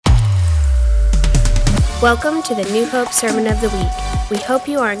Welcome to the New Hope Sermon of the Week. We hope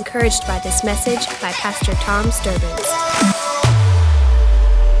you are encouraged by this message by Pastor Tom Sturbins.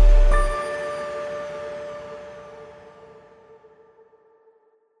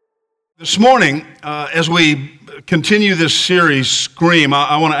 This morning, as we continue this series, Scream,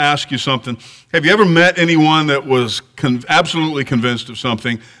 I want to ask you something. Have you ever met anyone that was absolutely convinced of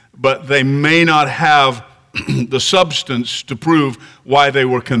something, but they may not have the substance to prove why they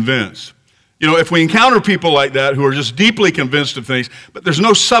were convinced? You know, if we encounter people like that who are just deeply convinced of things, but there's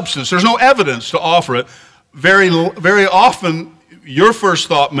no substance, there's no evidence to offer it, very often your first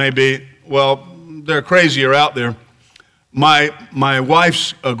thought may be, well, they're crazy or out there. My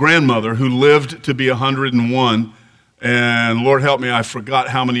wife's grandmother, who lived to be 101, and Lord help me, I forgot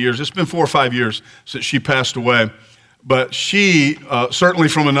how many years. It's been 4 or 5 years since she passed away. But she, certainly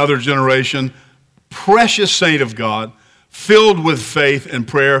from another generation, precious saint of God, filled with faith and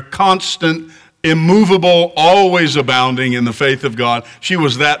prayer, constant, immovable, always abounding in the faith of God. She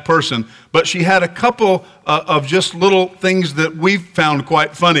was that person. But she had a couple of just little things that we found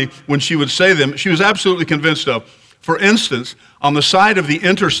quite funny when she would say them. She was absolutely convinced of. For instance, on the side of the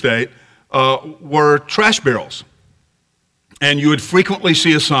interstate were trash barrels. And you would frequently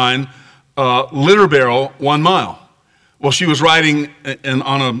see a sign, litter barrel 1 mile. Well, she was riding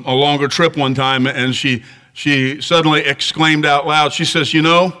on a longer trip one time, and she suddenly exclaimed out loud, she says, you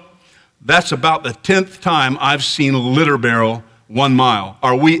know, that's about the 10th time I've seen a litter barrel 1 mile.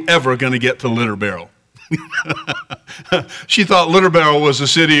 Are we ever going to get to litter barrel? She thought litter barrel was a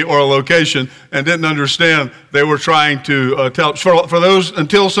city or a location and didn't understand they were trying to tell. For those,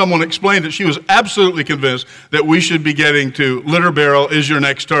 until someone explained it, she was absolutely convinced that we should be getting to litter barrel is your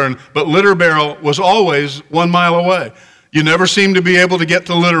next turn. But litter barrel was always 1 mile away. You never seemed to be able to get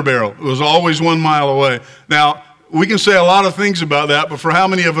to litter barrel. It was always 1 mile away. Now, we can say a lot of things about that, but for how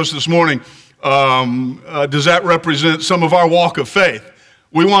many of us this morning does that represent some of our walk of faith?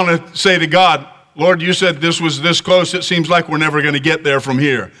 We want to say to God, Lord, you said this was this close. It seems like we're never going to get there from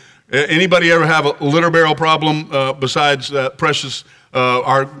here. Anybody ever have a litter barrel problem besides precious,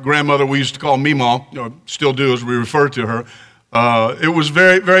 our grandmother we used to call Meemaw, or still do as we refer to her. It was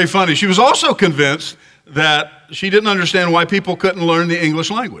very, very funny. She was also convinced that she didn't understand why people couldn't learn the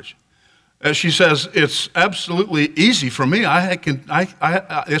English language. As she says, it's absolutely easy for me.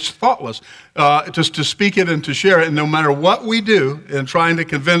 It's thoughtless just to speak it and to share it. And no matter what we do in trying to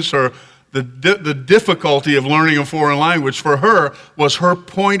convince her, the difficulty of learning a foreign language for her was her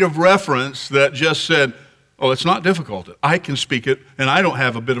point of reference that just said, oh, it's not difficult. I can speak it, and I don't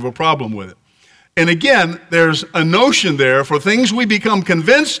have a bit of a problem with it. And again, there's a notion there for things we become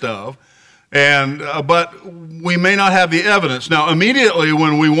convinced of, but we may not have the evidence. Now, immediately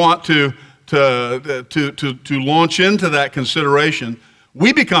when we want to launch into that consideration,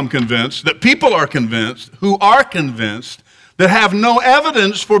 we become convinced that people are convinced who are convinced that have no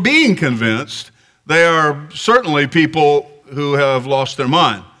evidence for being convinced. They are certainly people who have lost their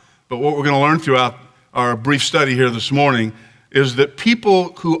mind. But what we're going to learn throughout our brief study here this morning is that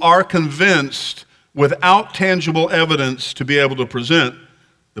people who are convinced without tangible evidence to be able to present,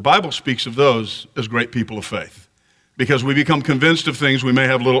 the Bible speaks of those as great people of faith, because we become convinced of things we may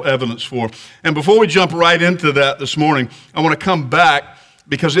have little evidence for. And before we jump right into that this morning, I want to come back,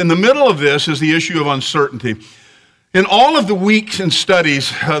 because in the middle of this is the issue of uncertainty. In all of the weeks and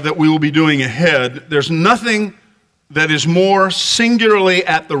studies that we will be doing ahead, there's nothing that is more singularly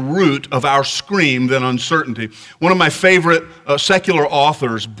at the root of our scream than uncertainty. One of my favorite secular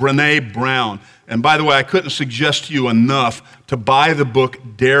authors, Brené Brown, and by the way, I couldn't suggest to you enough to buy the book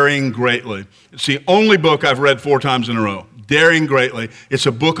Daring Greatly. It's the only book I've read 4 times in a row, Daring Greatly. It's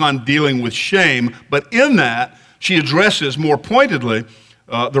a book on dealing with shame, but in that, she addresses more pointedly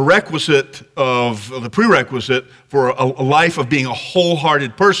the prerequisite for a life of being a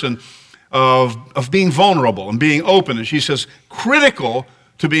wholehearted person, of being vulnerable and being open. And she says, critical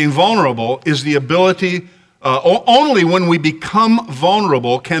to being vulnerable is the ability, only when we become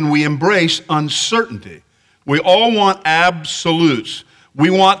vulnerable can we embrace uncertainty. We all want absolutes. We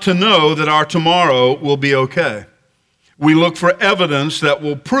want to know that our tomorrow will be okay. We look for evidence that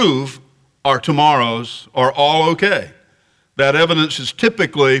will prove our tomorrows are all okay. That evidence is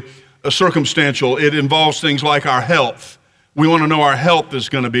typically circumstantial. It involves things like our health. We want to know our health is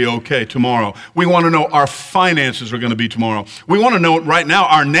going to be okay tomorrow. We want to know our finances are going to be tomorrow. We want to know right now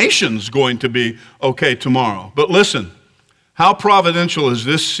our nation's going to be okay tomorrow. But listen, how providential is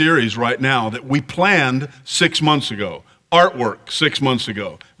this series right now that we planned 6 months ago? Artwork 6 months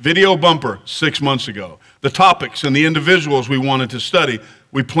ago. Video bumper 6 months ago. The topics and the individuals we wanted to study,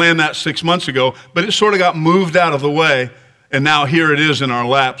 we planned that 6 months ago, but it sort of got moved out of the way. and now here it is in our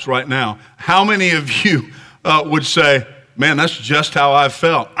laps right now. How many of you would say, man, that's just how I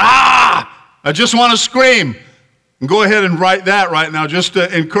felt? I just want to scream. And go ahead and write that right now just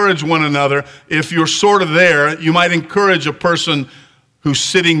to encourage one another. If you're sort of there, you might encourage a person who's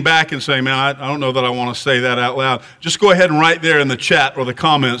sitting back and saying, man, I don't know that I want to say that out loud. Just go ahead and write there in the chat or the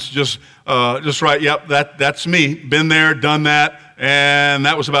comments. Just write, yep, that's me. Been there, done that, and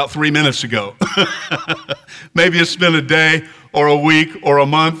that was about 3 minutes ago. Maybe it's been a day or a week or a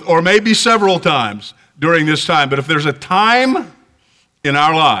month or maybe several times during this time. But if there's a time in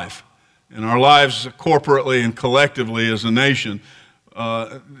our lives corporately and collectively as a nation,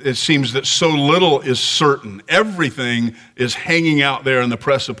 it seems that so little is certain. Everything is hanging out there in the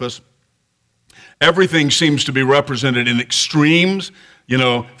precipice. Everything seems to be represented in extremes,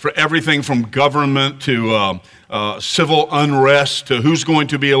 for everything from government to civil unrest to who's going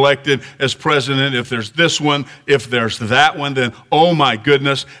to be elected as president. If there's this one, if there's that one, then oh my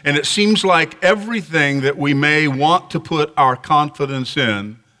goodness. And it seems like everything that we may want to put our confidence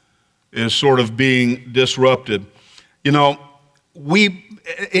in is sort of being disrupted. In that,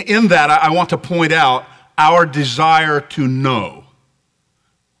 I want to point out our desire to know.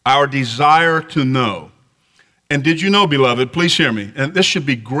 Our desire to know. And did you know, beloved, please hear me, and this should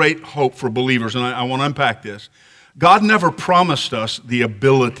be great hope for believers, and I want to unpack this. God never promised us the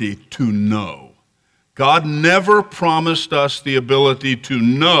ability to know. God never promised us the ability to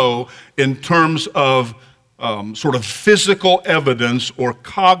know in terms of sort of physical evidence or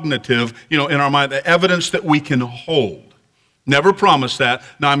cognitive, in our mind, the evidence that we can hold. Never promised that.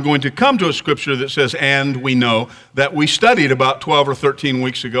 Now I'm going to come to a scripture that says, and we know, that we studied about 12 or 13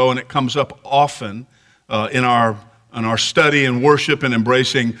 weeks ago, and it comes up often in our study and worship and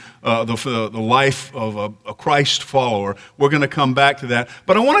embracing the life of a Christ follower. We're going to come back to that.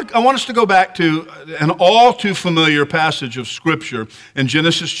 But I want us to go back to an all too familiar passage of Scripture in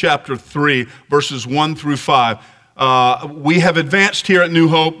Genesis chapter 3, verses 1 through 5. We have advanced here at New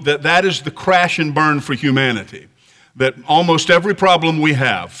Hope that is the crash and burn for humanity. That almost every problem we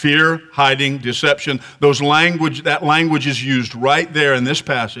have, fear, hiding, deception, that language is used right there in this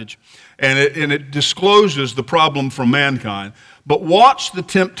passage. And it discloses the problem for mankind. But watch the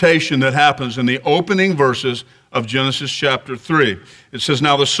temptation that happens in the opening verses of Genesis chapter 3. It says,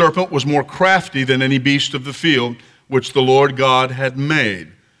 now the serpent was more crafty than any beast of the field, which the Lord God had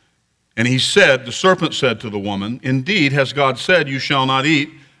made. And the serpent said to the woman, indeed, has God said, you shall not eat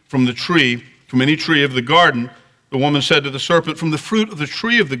from any tree of the garden. The woman said to the serpent, from the fruit of the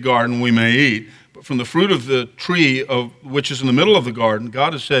tree of the garden we may eat. From the fruit of the tree which is in the middle of the garden,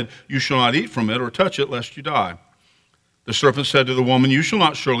 God has said, you shall not eat from it or touch it, lest you die. The serpent said to the woman, you shall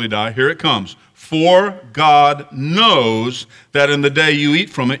not surely die. Here it comes. For God knows that in the day you eat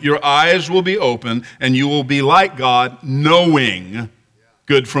from it, your eyes will be open, and you will be like God, knowing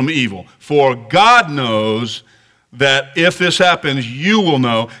good from evil. For God knows that if this happens, you will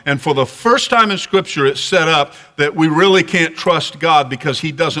know. And for the first time in Scripture, it's set up that we really can't trust God because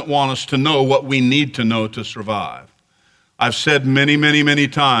He doesn't want us to know what we need to know to survive. I've said many, many, many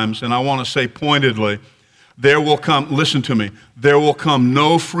times, and I want to say pointedly, listen to me, there will come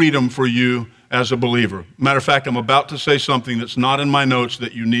no freedom for you as a believer. Matter of fact, I'm about to say something that's not in my notes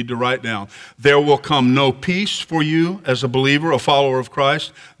that you need to write down. There will come no peace for you as a believer, a follower of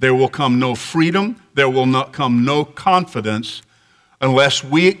Christ. There will come no freedom. There will not come no confidence unless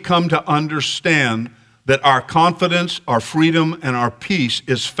we come to understand that our confidence, our freedom, and our peace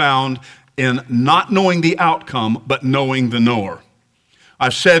is found in not knowing the outcome, but knowing the knower.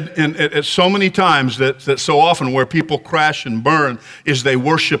 I've said it so many times that so often where people crash and burn is they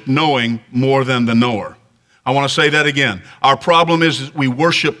worship knowing more than the knower. I want to say that again. Our problem is we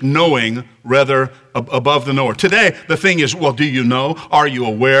worship knowing rather above the knower. Today, the thing is, well, do you know? Are you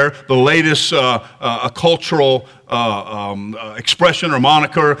aware? The latest cultural expression or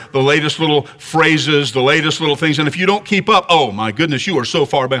moniker, the latest little phrases, the latest little things. And if you don't keep up, oh my goodness, you are so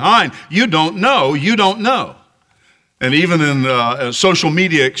far behind. You don't know. You don't know. And even in social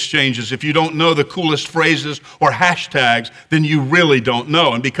media exchanges, if you don't know the coolest phrases or hashtags, then you really don't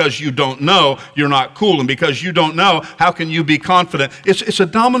know. And because you don't know, you're not cool. And because you don't know, how can you be confident? It's a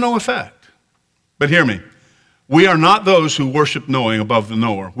domino effect. But hear me. We are not those who worship knowing above the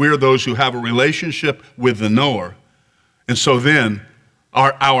knower. We are those who have a relationship with the knower. And so then,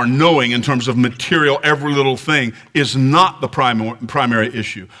 our knowing in terms of material, every little thing, is not the primary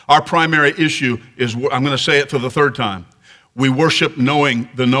issue. Our primary issue is, I'm going to say it for the third time, we worship knowing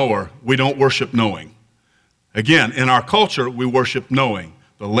the knower. We don't worship knowing. Again, in our culture, we worship knowing.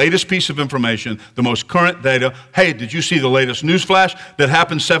 The latest piece of information, the most current data. Hey, did you see the latest news flash that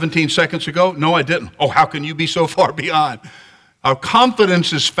happened 17 seconds ago? No, I didn't. Oh, how can you be so far behind? Our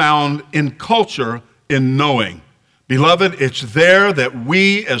confidence is found in culture, in knowing. Beloved, it's there that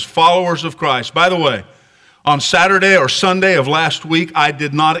we as followers of Christ, by the way, on Saturday or Sunday of last week, I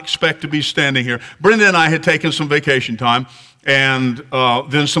did not expect to be standing here. Brenda and I had taken some vacation time, and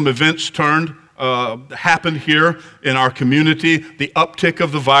then some events happened here in our community. The uptick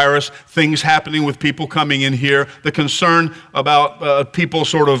of the virus, things happening with people coming in here, the concern about people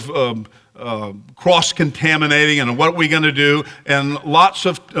sort of cross-contaminating and what are we going to do, and lots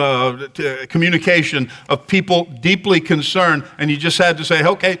of communication of people deeply concerned, and you just had to say,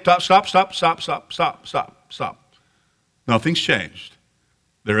 okay, stop. Nothing's changed.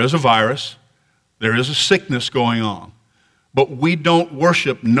 There is a virus. There is a sickness going on. But we don't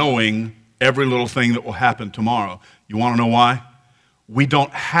worship knowing every little thing that will happen tomorrow. You want to know why? We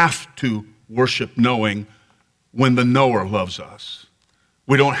don't have to worship knowing when the knower loves us.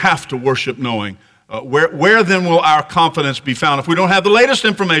 We don't have to worship knowing. Where then will our confidence be found? If we don't have the latest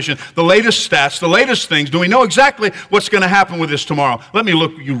information, the latest stats, the latest things, do we know exactly what's going to happen with this tomorrow? Let me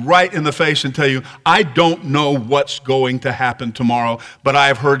look you right in the face and tell you, I don't know what's going to happen tomorrow, but I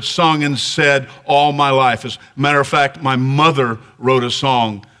have heard sung and said all my life. As a matter of fact, my mother wrote a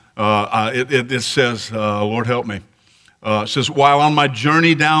song. It says, Lord help me. It says, while on my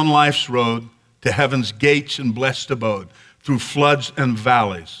journey down life's road to heaven's gates and blessed abode, through floods and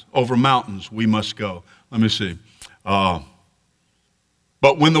valleys, over mountains we must go. Let me see. But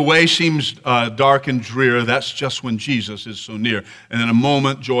when the way seems dark and drear, that's just when Jesus is so near. And in a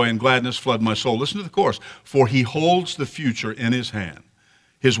moment, joy and gladness flood my soul. Listen to the chorus. For he holds the future in his hand.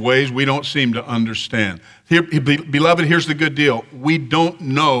 His ways we don't seem to understand. Here, beloved, here's the good deal. We don't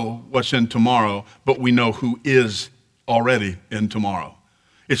know what's in tomorrow, but we know who is already in tomorrow.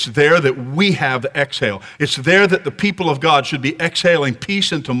 It's there that we have the exhale. It's there that the people of God should be exhaling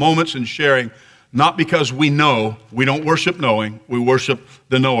peace into moments and sharing, not because we know. We don't worship knowing. We worship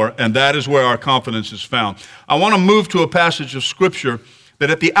the knower, and that is where our confidence is found. I want to move to a passage of Scripture that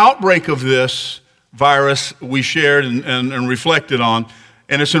at the outbreak of this virus we shared and reflected on,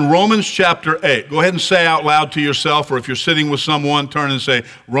 and it's in Romans chapter 8. Go ahead and say out loud to yourself, or if you're sitting with someone, turn and say,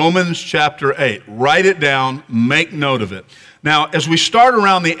 Romans chapter 8. Write it down, make note of it. Now, as we start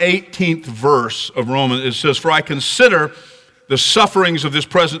around the 18th verse of Romans, it says, for I consider the sufferings of this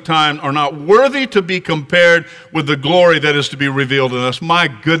present time are not worthy to be compared with the glory that is to be revealed in us. My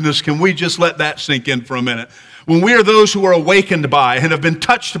goodness, can we just let that sink in for a minute? When we are those who are awakened by and have been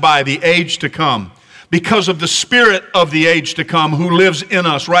touched by the age to come, because of the Spirit of the age to come who lives in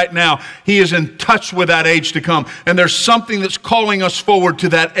us right now, he is in touch with that age to come. And there's something that's calling us forward to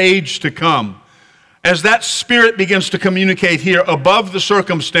that age to come. As that Spirit begins to communicate here above the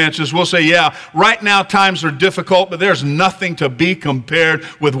circumstances, we'll say, yeah, right now times are difficult, but there's nothing to be compared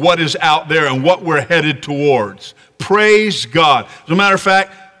with what is out there and what we're headed towards. Praise God. As a matter of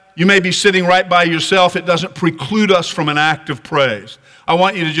fact, you may be sitting right by yourself. It doesn't preclude us from an act of praise. I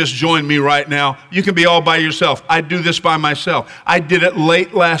want you to just join me right now. You can be all by yourself. I do this by myself. I did it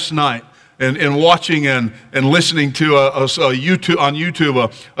late last night. And watching and listening to on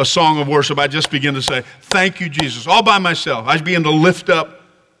YouTube a song of worship, I just begin to say, thank you, Jesus, all by myself. I begin to lift up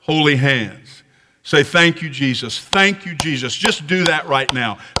holy hands. Say, thank you, Jesus. Thank you, Jesus. Just do that right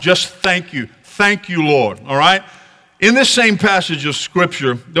now. Just thank you. Thank you, Lord. All right? In this same passage of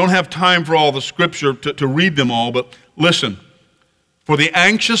Scripture, don't have time for all the Scripture to read them all, but listen. For the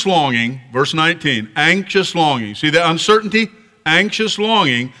anxious longing, verse 19, anxious longing. See the uncertainty? Anxious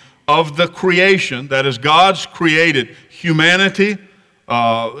longing of the creation, that is God's created humanity,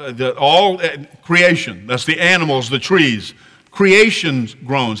 all creation, that's the animals, the trees, creation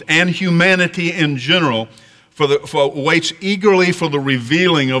groans, and humanity in general, waits eagerly for the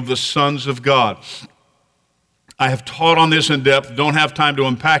revealing of the sons of God. I have taught on this in depth, don't have time to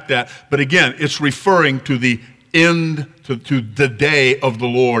unpack that, but again, it's referring to the end, to the day of the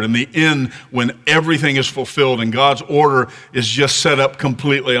Lord, and the end when everything is fulfilled and God's order is just set up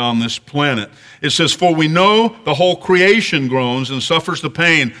completely on this planet. It says, for we know the whole creation groans and suffers the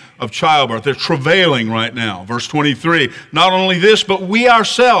pain of childbirth. They're travailing right now. Verse 23, not only this, but we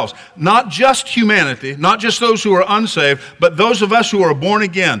ourselves, not just humanity, not just those who are unsaved, but those of us who are born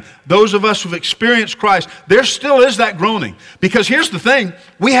again, those of us who've experienced Christ, there still is that groaning. Because here's the thing,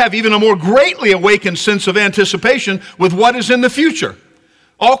 we have even a more greatly awakened sense of anticipation with what is in the future.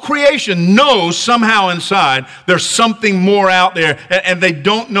 All creation knows somehow inside there's something more out there, and they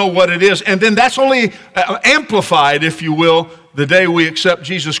don't know what it is. And then that's only amplified, if you will, the day we accept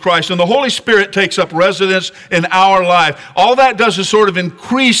Jesus Christ. And the Holy Spirit takes up residence in our life. All that does is sort of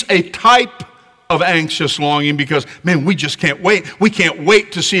increase a type of anxious longing because, man, we just can't wait. We can't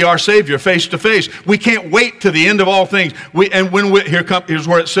wait to see our Savior face to face. We can't wait to the end of all things. Here's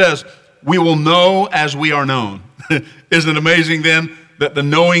where it says, we will know as we are known. Isn't it amazing then that the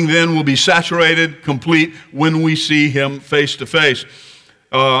knowing then will be saturated, complete, when we see him face to face?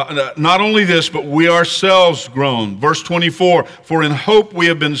 Not only this, but we ourselves groan. Verse 24, for in hope we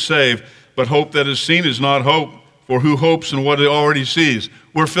have been saved, but hope that is seen is not hope. For who hopes in what he already sees?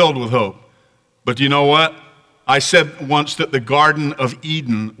 We're filled with hope. But you know what? I said once that the Garden of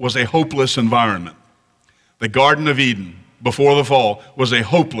Eden was a hopeless environment. The Garden of Eden, before the fall, was a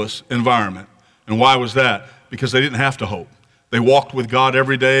hopeless environment. And why was that? Because they didn't have to hope. They walked with God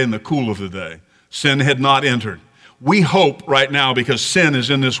every day in the cool of the day. Sin had not entered. We hope right now because sin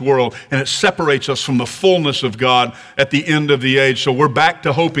is in this world and it separates us from the fullness of God at the end of the age. So we're back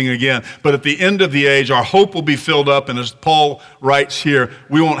to hoping again. But at the end of the age, our hope will be filled up. And as Paul writes here,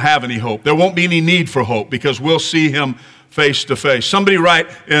 we won't have any hope. There won't be any need for hope because we'll see him face to face. Somebody write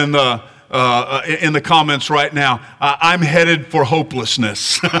in the comments right now, I'm headed for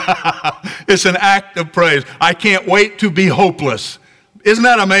hopelessness. It's an act of praise. I can't wait to be hopeless. Isn't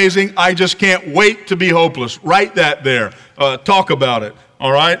that amazing? I just can't wait to be hopeless. Write that there. Talk about it.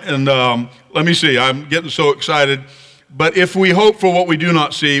 All right? And let me see. I'm getting so excited. But if we hope for what we do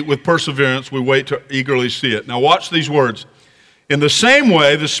not see, with perseverance, we wait to eagerly see it. Now watch these words. In the same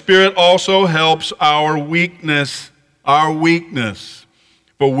way, the Spirit also helps our weakness. Our weakness.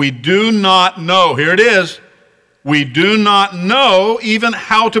 For we do not know. Here it is. We do not know even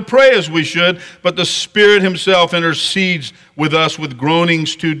how to pray as we should, but the Spirit himself intercedes with us with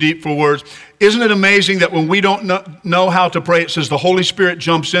groanings too deep for words. Isn't it amazing that when we don't know how to pray, it says the Holy Spirit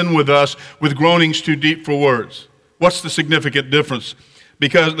jumps in with us with groanings too deep for words? What's the significant difference?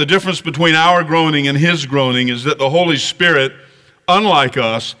 Because the difference between our groaning and his groaning is that the Holy Spirit, unlike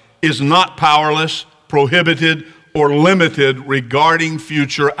us, is not powerless, prohibited, or limited regarding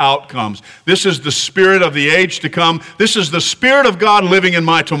future outcomes. This is the Spirit of the age to come. This is the Spirit of God living in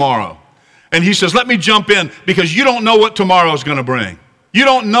my tomorrow. And he says, let me jump in because you don't know what tomorrow is going to bring. You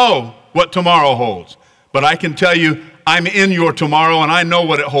don't know what tomorrow holds. But I can tell you, I'm in your tomorrow and I know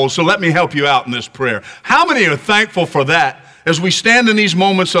what it holds. So let me help you out in this prayer. How many are thankful for that as we stand in these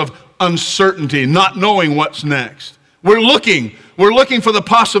moments of uncertainty, not knowing what's next? We're looking for the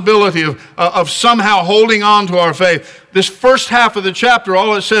possibility of somehow holding on to our faith. This first half of the chapter,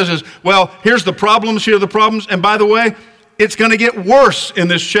 all it says is, well, here's the problems, here are the problems. And by the way, it's going to get worse in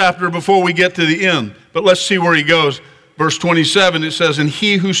this chapter before we get to the end. But let's see where he goes. Verse 27, it says, and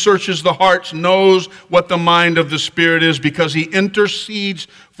he who searches the hearts knows what the mind of the Spirit is because he intercedes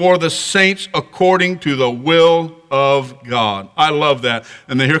for the saints according to the will of God. I love that.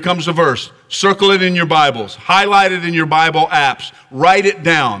 And then here comes the verse. Circle it in your Bibles. Highlight it in your Bible apps. Write it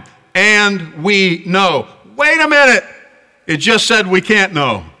down. And we know. Wait a minute. It just said we can't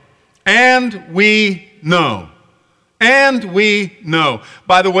know. And we know. And we know.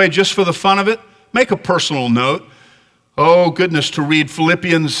 By the way, just for the fun of it, make a personal note. Oh, goodness, to read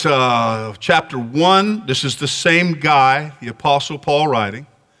Philippians chapter 1. This is the same guy, the Apostle Paul writing.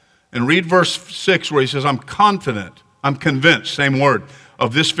 And read verse 6 where he says, I'm confident, I'm convinced, same word,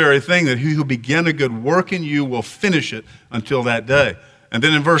 of this very thing, that he who began a good work in you will finish it until that day. And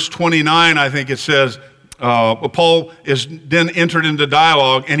then in verse 29, I think it says, Paul is then entered into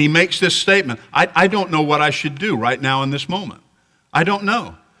dialogue, and he makes this statement, I don't know what I should do right now in this moment. I don't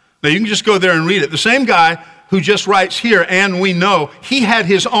know. Now, you can just go there and read it. The same guy who just writes here, and we know, he had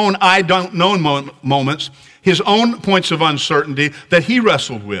his own I don't know moments, his own points of uncertainty that he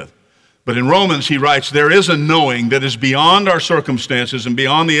wrestled with. But in Romans, he writes, there is a knowing that is beyond our circumstances and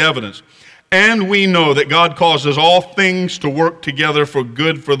beyond the evidence. And we know that God causes all things to work together for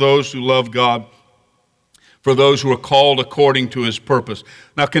good for those who love God, for those who are called according to his purpose.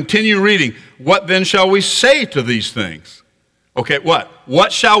 Now continue reading. What then shall we say to these things? Okay, what?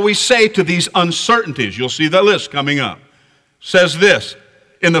 What shall we say to these uncertainties? You'll see the list coming up. Says this,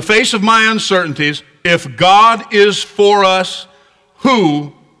 in the face of my uncertainties, if God is for us,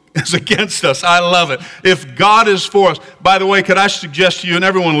 who is against us? I love it. If God is for us. By the way, could I suggest to you, and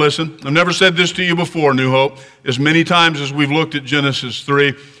everyone listen, I've never said this to you before, New Hope, as many times as we've looked at Genesis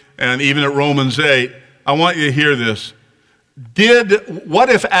 3 and even at Romans 8, I want you to hear this. What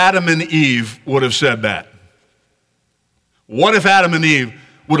if Adam and Eve would have said that? What if Adam and Eve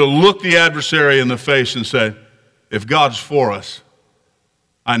would have looked the adversary in the face and said, if God's for us,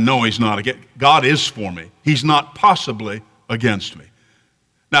 I know he's not against. God is for me. He's not possibly against me.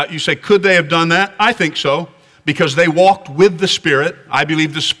 Now, you say, could they have done that? I think so. because they walked with the Spirit. I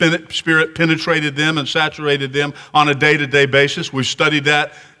believe the Spirit penetrated them and saturated them on a day-to-day basis. We've studied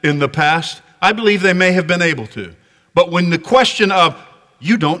that in the past. I believe they may have been able to. But when the question of,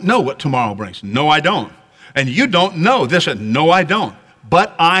 you don't know what tomorrow brings. No, I don't. And you don't know this. No, I don't.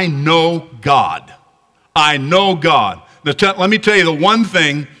 But I know God. I know God. Let me tell you the one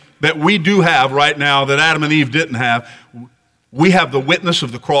thing that we do have right now that Adam and Eve didn't have. We have the witness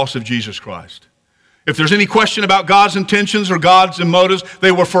of the cross of Jesus Christ. If there's any question about God's intentions or God's motives,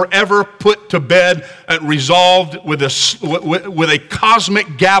 they were forever put to bed and resolved with a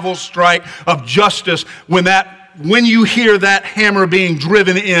cosmic gavel strike of justice when you hear that hammer being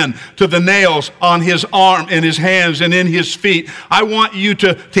driven in to the nails on his arm, in his hands, and in his feet. I want you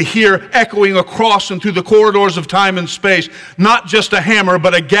to hear echoing across and through the corridors of time and space, not just a hammer,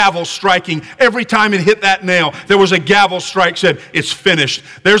 but a gavel striking. Every time it hit that nail, there was a gavel strike said, it's finished.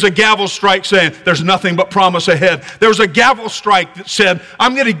 There's a gavel strike saying, there's nothing but promise ahead. There was a gavel strike that said,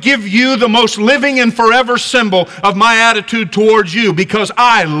 I'm going to give you the most living and forever symbol of my attitude towards you because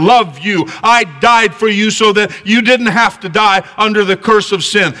I love you. I died for you so that you didn't have to die under the curse of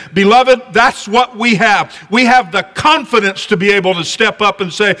sin. Beloved, that's what we have. We have the confidence to be able to step up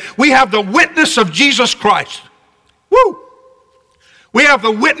and say, we have the witness of Jesus Christ. Woo! We have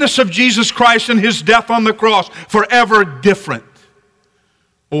the witness of Jesus Christ and his death on the cross, forever different.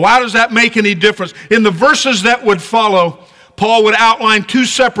 Well, how does that make any difference? In the verses that would follow, Paul would outline two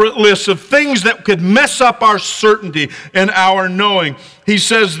separate lists of things that could mess up our certainty and our knowing. He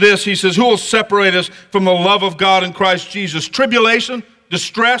says this, he says, who will separate us from the love of God in Christ Jesus? Tribulation,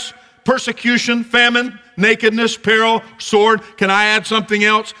 distress, persecution, famine, nakedness, peril, sword. Can I add something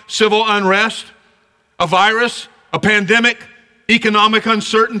else? Civil unrest, a virus, a pandemic, economic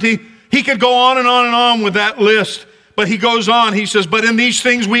uncertainty. He could go on and on and on with that list. But he goes on, he says, but in these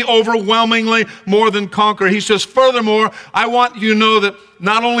things we overwhelmingly more than conquer. He says, furthermore, I want you to know that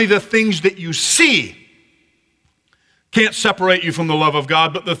not only the things that you see can't separate you from the love of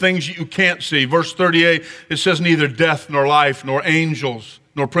God, but the things you can't see. Verse 38, it says, neither death nor life, nor angels,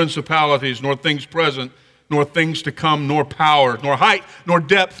 nor principalities, nor things present, nor things to come, nor power, nor height, nor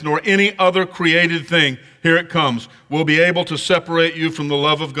depth, nor any other created thing. Here it comes. Will be able to separate you from the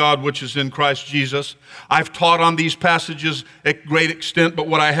love of God which is in Christ Jesus. I've taught on these passages at great extent, but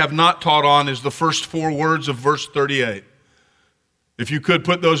what I have not taught on is the first four words of verse 38. If you could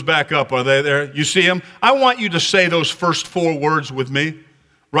put those back up, are they there? You see them? I want you to say those first four words with me,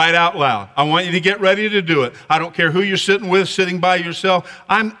 right out loud. I want you to get ready to do it. I don't care who you're sitting with, sitting by yourself.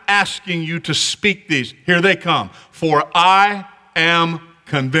 I'm asking you to speak these. Here they come. For I am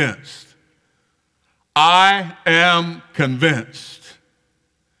convinced. I am convinced.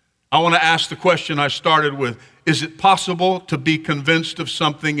 I want to ask the question I started with. Is it possible to be convinced of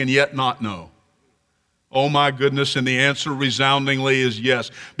something and yet not know? Oh my goodness, and the answer resoundingly is yes,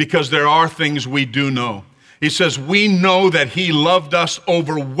 because there are things we do know. He says, we know that he loved us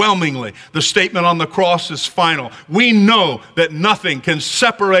overwhelmingly. The statement on the cross is final. We know that nothing can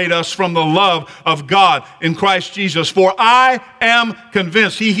separate us from the love of God in Christ Jesus. For I am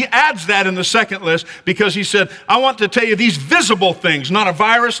convinced. He adds that in the second list because he said, I want to tell you these visible things, not a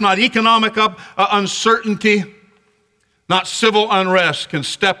virus, not economic uncertainty, not civil unrest can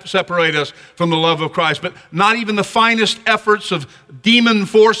separate us from the love of Christ, but not even the finest efforts of demon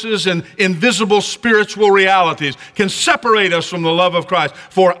forces and invisible spiritual realities can separate us from the love of Christ.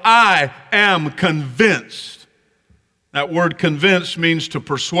 For I am convinced. That word convinced means to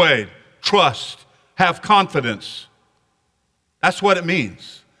persuade, trust, have confidence. That's what it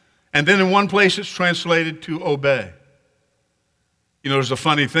means. And then in one place it's translated to obey. You know, there's a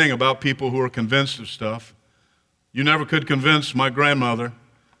funny thing about people who are convinced of stuff. You never could convince my grandmother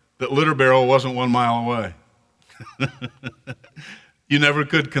that Litterbarrow wasn't 1 mile away. You never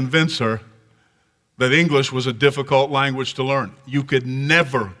could convince her that English was a difficult language to learn. You could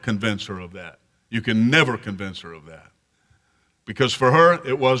never convince her of that. You can never convince her of that. Because for her,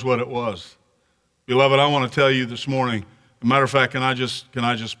 it was what it was. Beloved, I want to tell you this morning, as a matter of fact, can I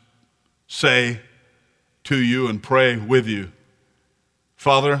just say to you and pray with you,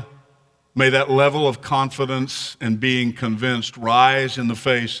 Father, may that level of confidence and being convinced rise in the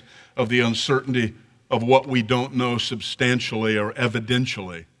face of the uncertainty of what we don't know substantially or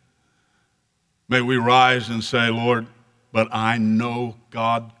evidentially. May we rise and say, Lord, but I know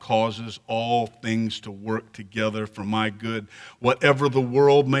God causes all things to work together for my good. Whatever the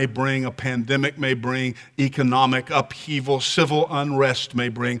world may bring, a pandemic may bring, economic upheaval, civil unrest may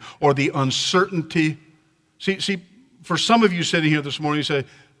bring, or the uncertainty. See, for some of you sitting here this morning, you say,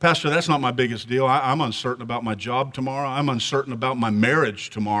 Pastor, that's not my biggest deal. I'm uncertain about my job tomorrow. I'm uncertain about my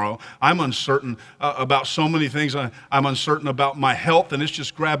marriage tomorrow. I'm uncertain about so many things. I'm uncertain about my health, and it's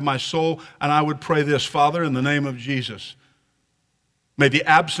just grabbed my soul. And I would pray this, Father, in the name of Jesus, may the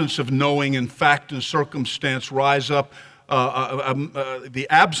absence of knowing in fact and circumstance rise up. The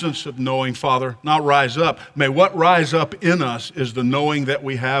absence of knowing, Father, not rise up. May what rise up in us is the knowing that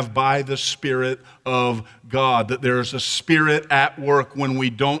we have by the Spirit of God, that there is a Spirit at work when we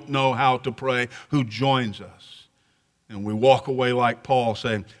don't know how to pray, who joins us. And we walk away like Paul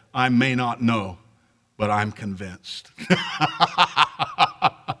saying, I may not know, but I'm convinced.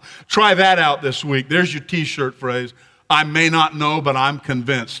 Try that out this week. There's your t-shirt phrase. I may not know, but I'm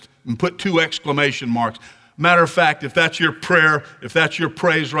convinced. And put 2 exclamation marks. Matter of fact, if that's your prayer, if that's your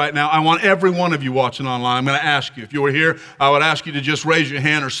praise right now, I want every one of you watching online, I'm going to ask you. If you were here, I would ask you to just raise your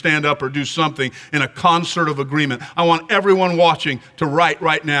hand or stand up or do something in a concert of agreement. I want everyone watching to write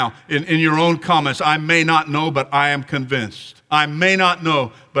right now in your own comments, I may not know, but I am convinced. I may not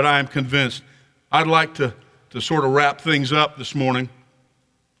know, but I am convinced. I'd like to sort of wrap things up this morning.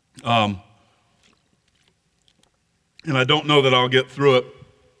 And I don't know that I'll get through it,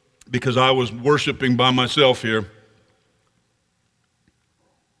 because I was worshiping by myself here.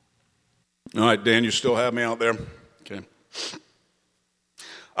 All right, Dan, you still have me out there? Okay.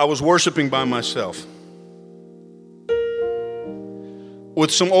 I was worshiping by myself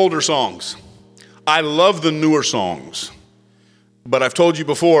with some older songs. I love the newer songs, but I've told you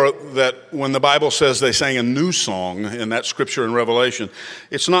before that when the Bible says they sang a new song in that scripture in Revelation,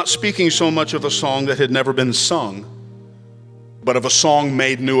 it's not speaking so much of a song that had never been sung, but of a song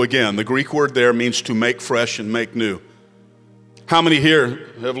made new again. The Greek word there means to make fresh and make new. How many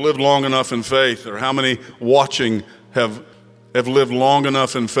here have lived long enough in faith, or how many watching have lived long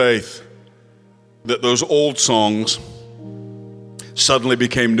enough in faith that those old songs suddenly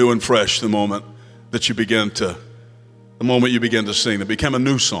became new and fresh the moment you begin to sing? It became a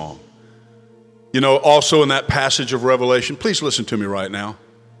new song. You know, also in that passage of Revelation, please listen to me right now.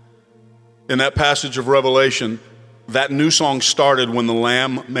 In that passage of Revelation, that new song started when the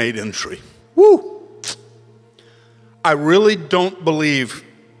Lamb made entry. Woo! I really don't believe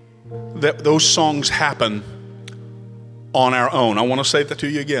that those songs happen on our own. I want to say that to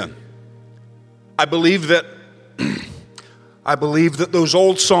you again. I believe that those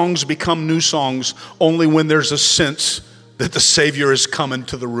old songs become new songs only when there's a sense that the Savior is coming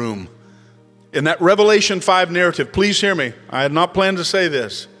to the room. In that Revelation 5 narrative, please hear me. I had not planned to say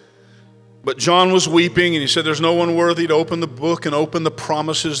this. But John was weeping, and he said, there's no one worthy to open the book and open the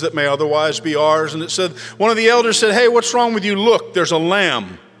promises that may otherwise be ours. And it said, one of the elders said, hey, what's wrong with you? Look, there's a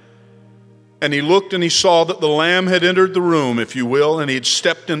lamb. And he looked and he saw that the lamb had entered the room, if you will, and he had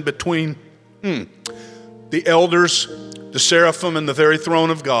stepped in between the elders, the seraphim, and the very throne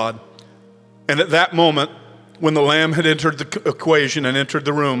of God. And at that moment, when the lamb had entered the equation and entered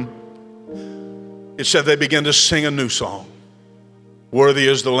the room, it said they began to sing a new song. Worthy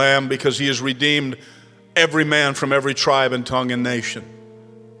is the Lamb, because he has redeemed every man from every tribe and tongue and nation.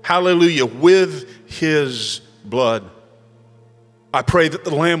 Hallelujah, with his blood. I pray that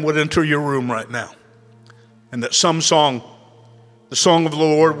the Lamb would enter your room right now, and that some song, the song of the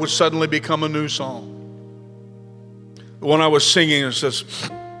Lord, would suddenly become a new song. The one I was singing, it says,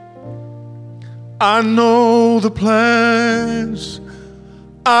 I know the plans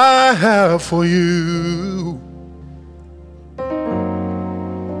I have for you.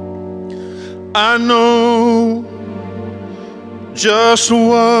 I know just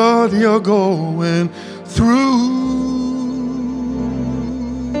what you're going through.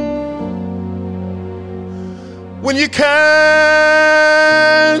 When you can't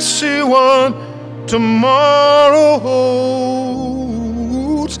see what tomorrow holds,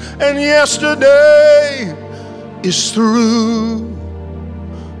 and yesterday is through,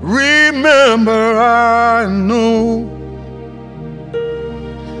 remember I know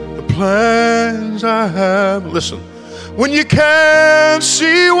plans I have. Listen, when you can't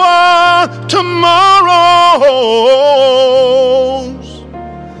see what tomorrow holds,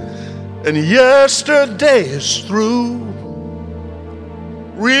 and yesterday is through,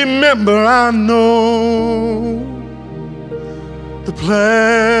 remember I know the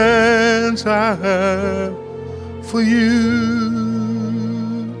plans I have for you.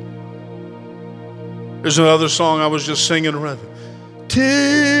 There's another song I was just singing rather.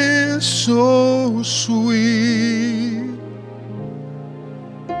 'Tis so sweet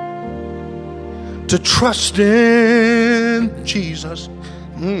to trust in Jesus,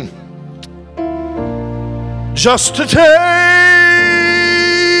 just to take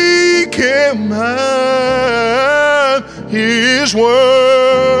him at his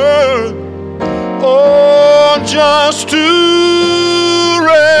word. just to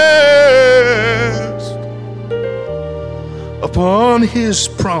rest upon His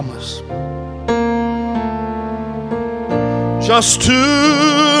promise, just to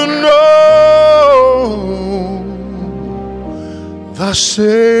know, thus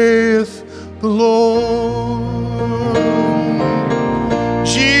saith the Lord.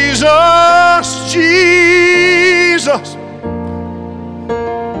 Jesus, Jesus,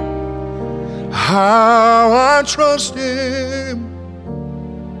 how I trust Him,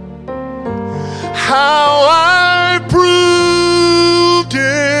 how I proved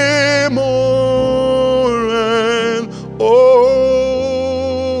Him o'er and o'er.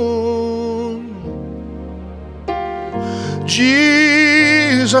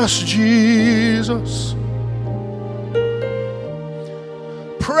 Jesus, Jesus,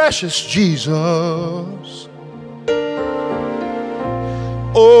 precious Jesus,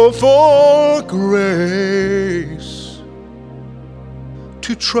 oh, for grace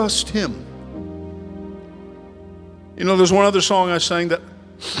to trust Him. You know, there's one other song I sang that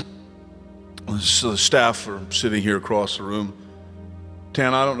the staff are sitting here across the room.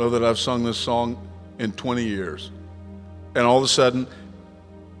 Tan, I don't know that I've sung this song in 20 years. And all of a sudden,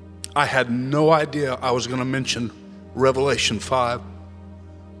 I had no idea I was going to mention Revelation 5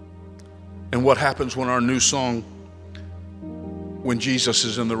 and what happens when our new song, when Jesus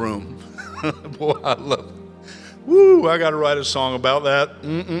is in the room. Boy, I love it. Woo, I got to write a song about that.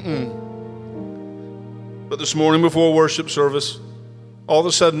 But this morning before worship service, all of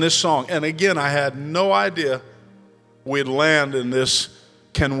a sudden this song, and again, I had no idea we'd land in this,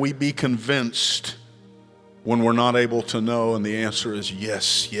 can we be convinced when we're not able to know? And the answer is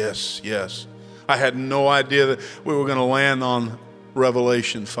yes, yes, yes. I had no idea that we were going to land on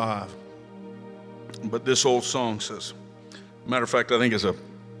Revelation 5. But this old song says, matter of fact, I think it's a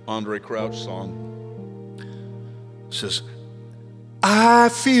Andre Crouch song. It says, I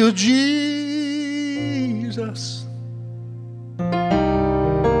feel Jesus.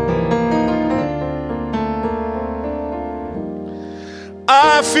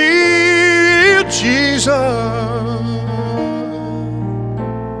 I feel Jesus.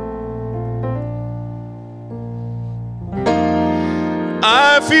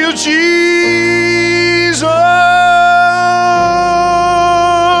 I feel Jesus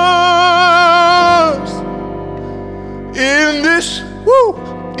in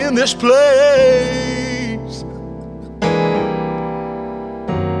this place.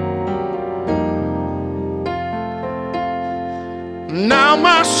 Now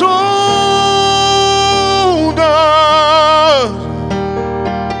my soul does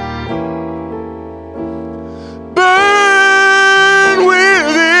burn within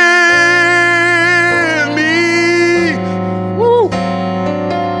me. Woo.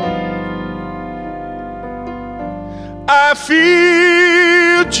 I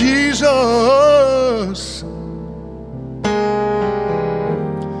feel Jesus.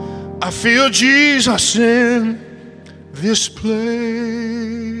 I feel Jesus in this place.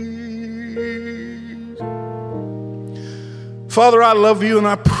 Father, I love you and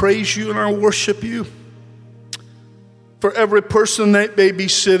I praise you and I worship you for every person that may be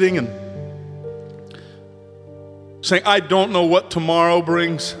sitting and saying, I don't know what tomorrow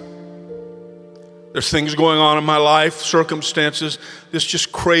brings. There's things going on in my life, circumstances, this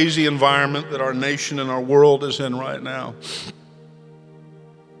just crazy environment that our nation and our world is in right now.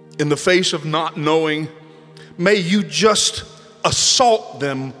 In the face of not knowing, may you just assault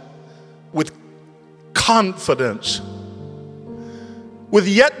them with confidence, with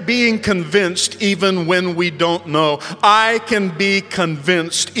yet being convinced even when we don't know. I can be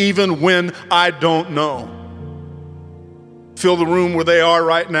convinced even when I don't know. Fill the room where they are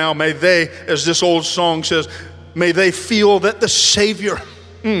right now. May they, as this old song says, may they feel that the Savior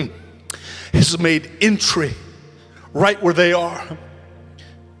has made entry right where they are.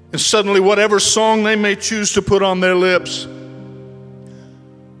 And suddenly, whatever song they may choose to put on their lips,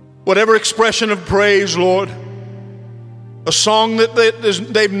 whatever expression of praise, Lord, a song that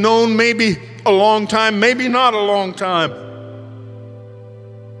they've known maybe a long time, maybe not a long time,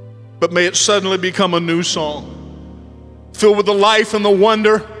 but may it suddenly become a new song, filled with the life and the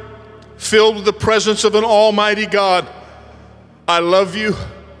wonder, filled with the presence of an almighty God. I love you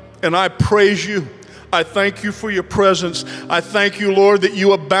and I praise you. I thank you for your presence. I thank you, Lord, that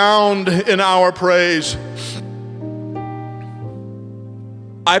you abound in our praise.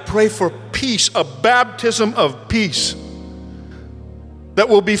 I pray for peace, a baptism of peace that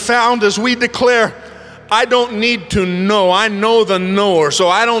will be found as we declare, I don't need to know. I know the knower, so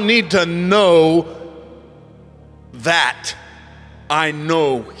I don't need to know that. I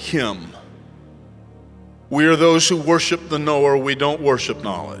know him. We are those who worship the knower. We don't worship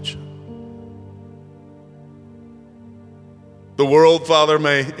knowledge. The world, Father,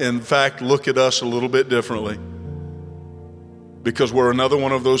 may in fact look at us a little bit differently because we're another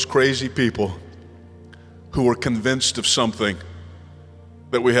one of those crazy people who are convinced of something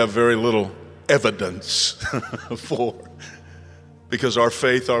that we have very little evidence for. Because our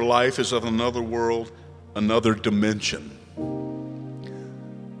faith, our life is of another world, another dimension.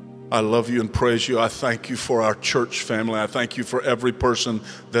 I love you and praise you. I thank you for our church family. I thank you for every person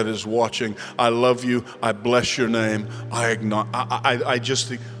that is watching. I love you. I bless your name. I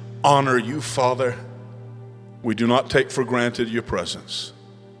just honor you, Father. We do not take for granted your presence.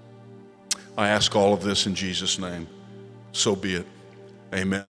 I ask all of this in Jesus' name. So be it.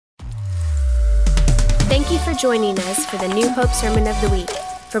 Amen. Thank you for joining us for the New Hope Sermon of the Week.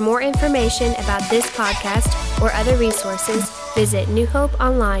 For more information about this podcast or other resources, visit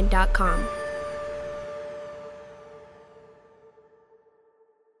newhopeonline.com.